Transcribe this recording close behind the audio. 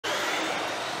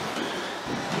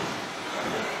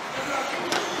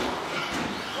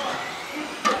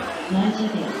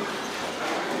AHBEEF.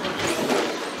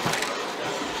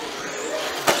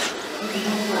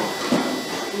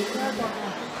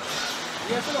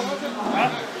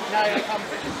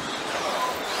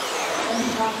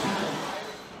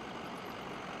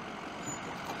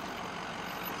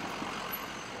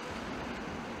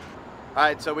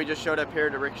 Alright, so we just showed up here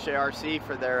to Ricochet RC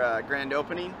for their grand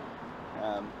opening.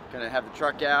 Gonna have the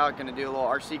truck out, gonna do a little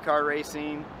RC car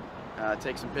racing,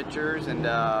 take some pictures, and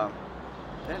yeah,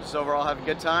 just overall have a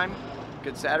good time.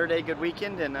 Good Saturday, good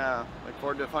weekend, and look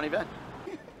forward to a fun event.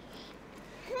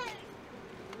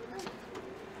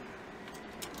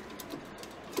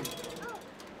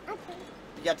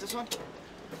 You got this one?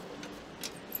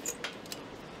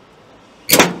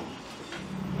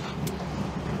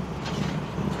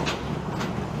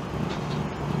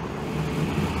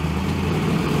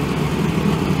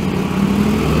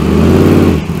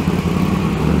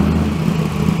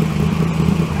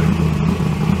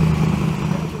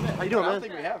 How you doing, man? I don't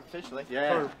think we have officially.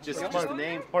 Yeah, just the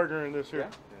name. Partner in this here. Yeah.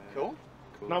 Cool.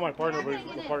 Not my partner, but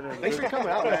he's the partner in Thanks this. for coming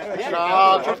out, man.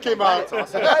 No, Jeff came out.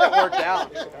 Awesome. It worked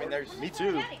out. I mean, there's Me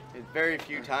too. very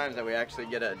few times that we actually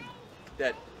get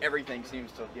that everything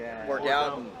seems to work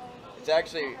out. And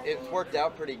it's worked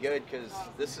out pretty good because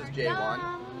this is J1,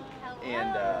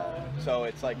 and so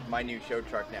it's like my new show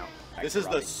truck now. This is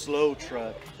the slow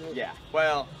truck. Yeah.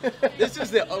 Well, this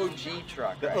is the OG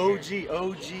truck. The right OG here.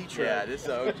 truck. Yeah, this is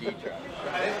the OG truck.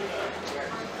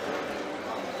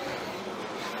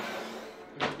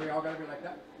 We all gotta be like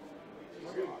that.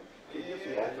 There's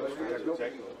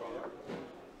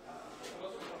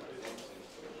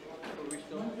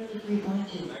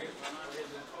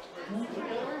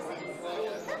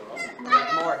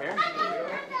more here.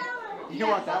 You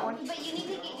want that one? But you need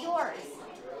to get yours.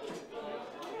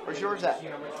 Where's yours at?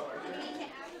 There we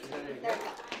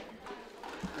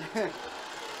go.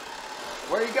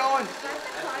 Where are you going?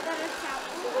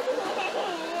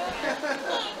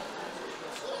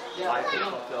 Yeah, I feel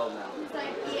fulfilled now. It's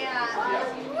like, yeah.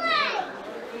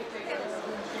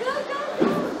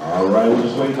 All right, we're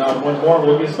just waiting on one more.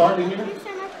 We'll get started here.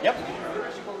 Yep.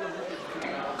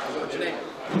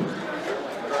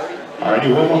 All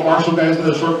right, one more marshal guys to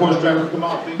the short course driver come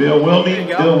out. Bill Wilming.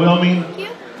 Bill Wilming.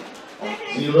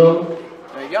 0,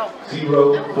 There you go.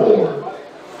 0, 4.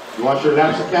 You want your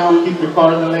laps to count? Keep your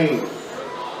car in the lane.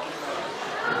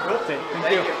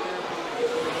 Thank you.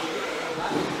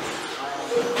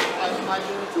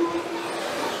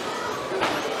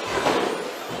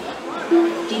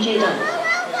 DJ Dunn.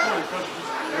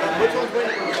 Which one's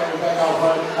winning?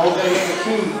 Jose in the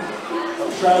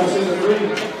 2. Travis in the 3.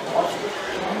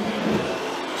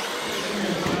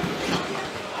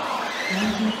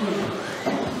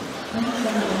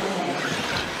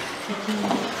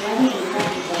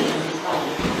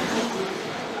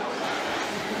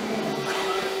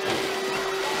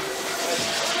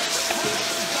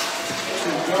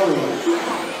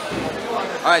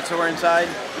 Alright, so we're inside.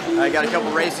 I got a couple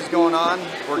races going on.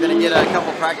 We're going to get a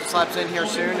couple practice laps in here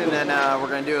soon, and then we're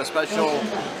going to do a special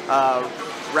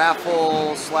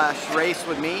raffle / race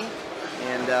with me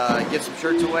and get some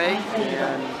shirts away,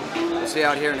 and we'll see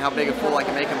out here and how big a fool I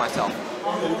can make of myself.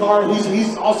 The car,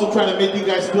 he's also trying to make you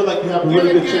guys feel like you have a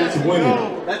really good chance of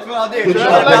winning. That's what I'll do. Good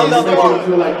job, man. He's making them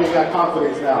feel like they got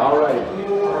confidence now. All right.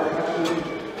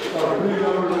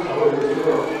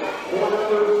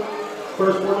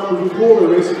 First one number you pull, we're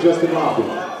racing Justin Lobby.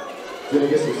 He's going to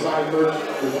get some side merch.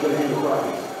 He's going to be the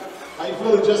prize. How you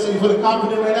feeling, Justin? You feeling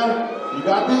confident right now? You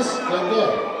got this? Like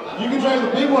that. You can drive the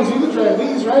big ones. You can drive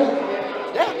these, right?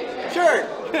 Yeah, sure.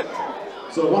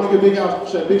 So I want to give a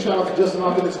big shout out to Justin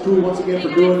Lobby and his crew once again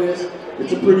for doing this.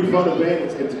 It's a pretty fun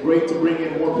event. It's great to bring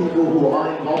in more people who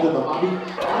are involved in the hobby.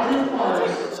 On your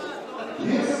cars,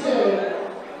 get set,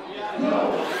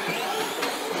 go.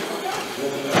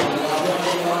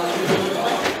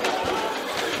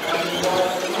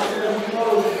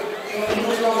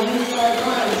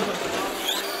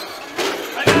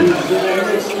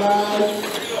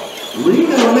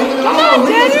 Reno making it all.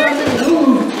 Reno's trying to make a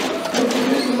move.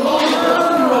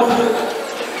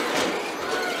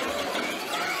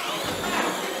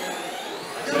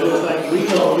 So it looks like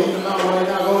Reno leaving out right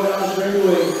now, going down the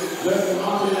straightaway. Justin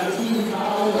Austin at 2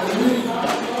 cars and 3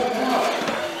 cars right now.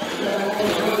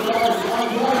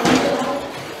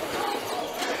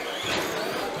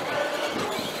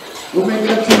 We'll make it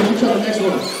up to each other next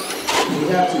one. We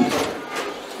have to.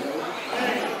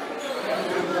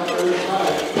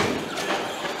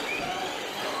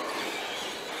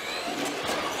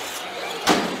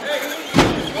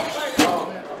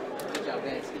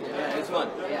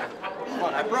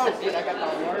 I broke.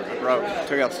 I broke.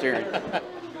 Took out steering. I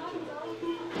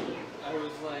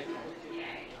was like,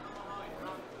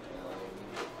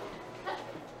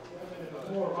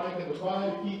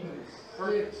 5, keeping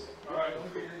 6. All right, let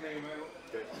me get your name out.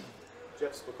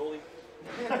 Jeff Spicoli.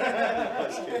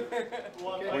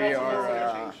 We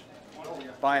are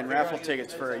buying raffle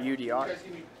tickets for a UDR,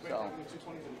 so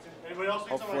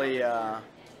hopefully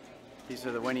these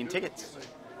are the winning tickets.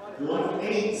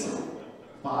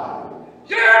 185.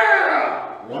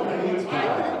 Yeah!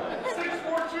 185.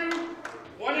 642,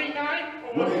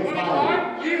 189,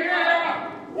 185. Yeah!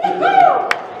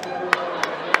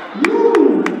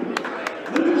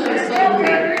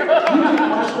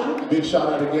 Big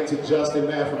shout out again to Justin,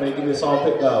 man, for making this all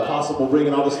possible,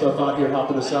 bringing all this stuff out here,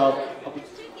 helping us out.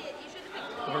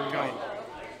 Where are we going?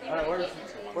 All right,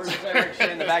 where's Eric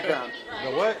in the background?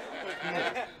 The what?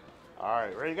 All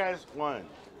right, ready, guys? 1,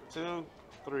 2,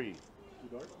 3.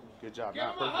 Good job.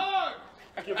 Not perfect.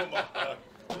 Give him a hug.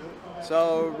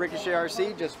 So Ricochet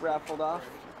RC just raffled off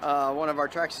one of our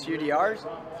Traxxas UDRs.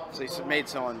 So he made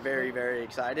someone very, very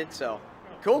excited. So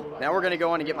cool. Now we're gonna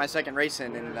go on and get my second race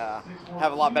in and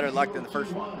have a lot better luck than the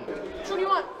first one. Which one do you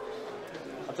want?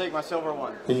 I'll take my silver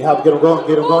one. Can you help get them going?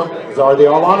 Get them going? Are they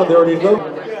all on? Are they ready to go?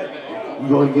 You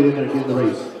go and get in there and get in the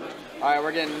race. All right,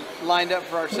 we're getting lined up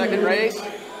for our second race.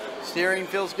 Steering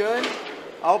feels good.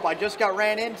 Oh, I just got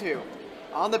ran into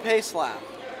on the pace lap.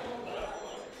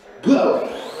 Go!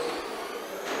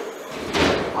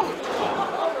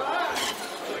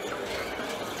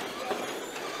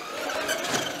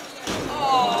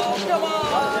 Oh, come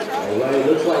on! All right,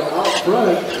 looks like out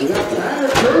front, we got Tyler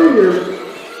Courier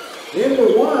in the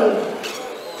 1.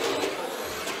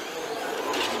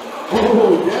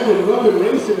 Oh, Devin Rubbin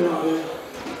racing out there.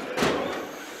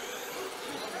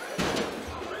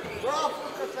 We're all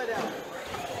flipped upside down.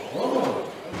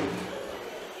 Oh.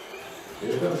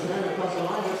 Here comes Santa across the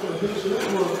line. That's going to finish this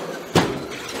one.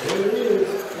 There it is.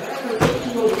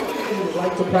 I'd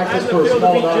like to practice for a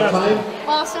small amount of time.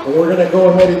 Awesome. And we're going to go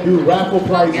ahead and do raffle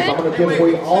prizes. I'm going to give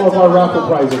away all of our raffle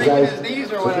prizes, guys.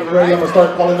 So get ready. I'm going to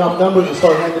start calling off numbers and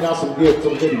start handing out some gifts,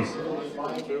 some goodies.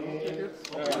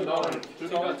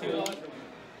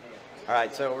 All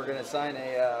right, so we're gonna sign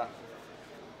a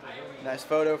nice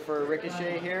photo for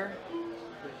Ricochet here.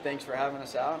 Thanks for having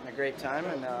us out and a great time,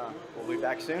 and we'll be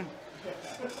back soon.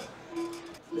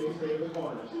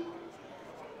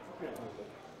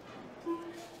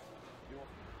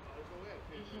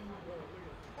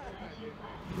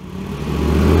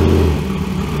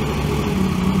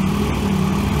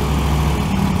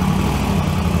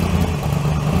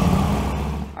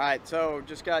 All right, so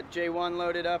just got J1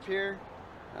 loaded up here.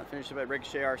 Finished up at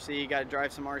Ricochet RC. Got to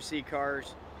drive some RC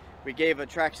cars. We gave a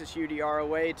Traxxas UDR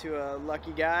away to a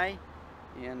lucky guy,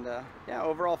 and yeah,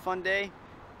 overall fun day.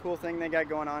 Cool thing they got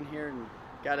going on here, and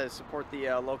got to support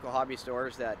the local hobby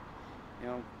stores that, you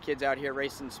know, kids out here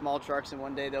racing small trucks, and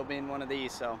one day they'll be in one of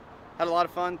these. So had a lot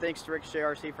of fun. Thanks to Ricochet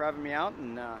RC for having me out,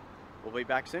 and we'll be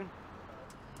back soon.